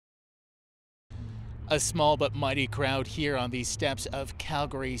A small but mighty crowd here on the steps of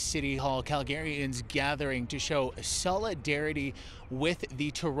Calgary City Hall. Calgarians gathering to show solidarity with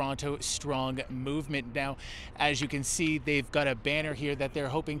the Toronto Strong movement. Now, as you can see, they've got a banner here that they're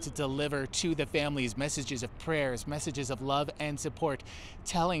hoping to deliver to the families messages of prayers, messages of love and support,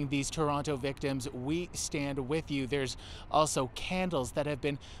 telling these Toronto victims, we stand with you. There's also candles that have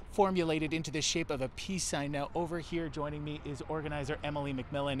been formulated into the shape of a peace sign. Now, over here joining me is organizer Emily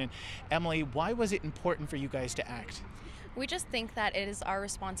McMillan. And Emily, why was it important for you guys to act? We just think that it is our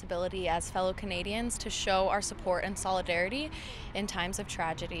responsibility as fellow Canadians to show our support and solidarity in times of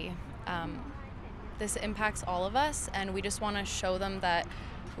tragedy. This impacts all of us, and we just want to show them that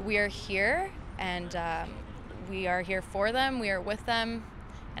we are here, and we are here for them, we are with them,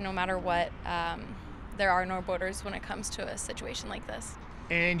 and no matter what, there are no borders when it comes to a situation like this.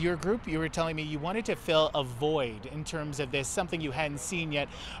 And your group, you were telling me you wanted to fill a void in terms of this, something you hadn't seen yet.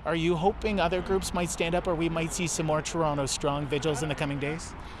 Are you hoping other groups might stand up, or we might see some more Toronto Strong vigils in the coming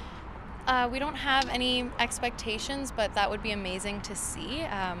days? We don't have any expectations, but that would be amazing to see.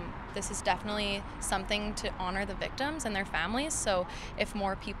 This is definitely something to honor the victims and their families, so if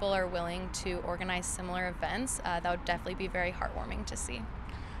more people are willing to organize similar events, that would definitely be very heartwarming to see.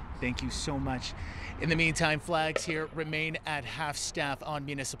 Thank you so much. In the meantime, flags here remain at half staff on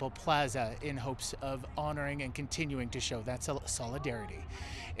Municipal Plaza in hopes of honoring and continuing to show that solidarity.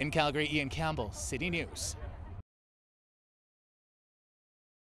 In Calgary, Ian Campbell, City News.